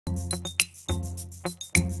Hey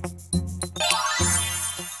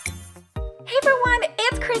everyone,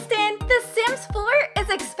 it's Krystin. The Sims 4 is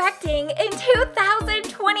expecting in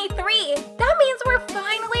 2023. That means we're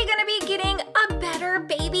finally gonna be getting a better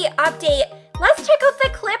baby update. Let's check out the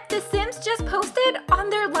clip The Sims just posted on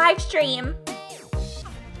their live stream.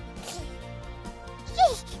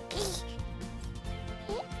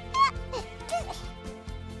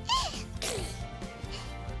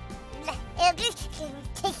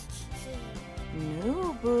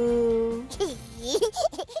 No, boo.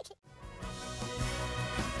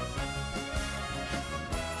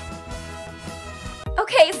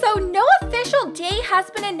 Okay, so no official date has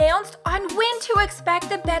been announced on when to expect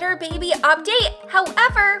the Better Baby update.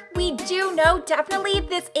 However, we do know definitely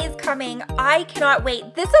this is coming. I cannot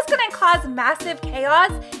wait. This is gonna cause massive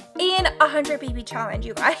chaos in 100 baby challenge,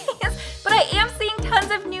 you guys. But I am seeing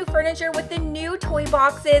tons of new furniture with the new toy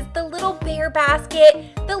boxes, the little bear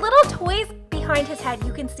basket, the little toys behind his head.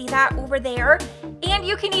 You can see that over there. And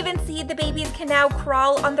you can even see the babies can now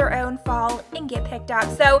crawl on their own, fall, and get picked up.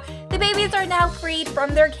 So the babies are now freed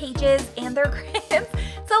from their cages and their cribs.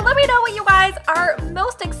 So let me know what you guys are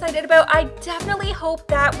most excited about. I definitely hope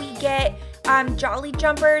that we get jolly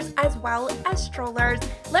jumpers as well as strollers.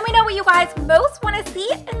 Let me know what you guys most want to see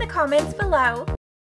in the comments below.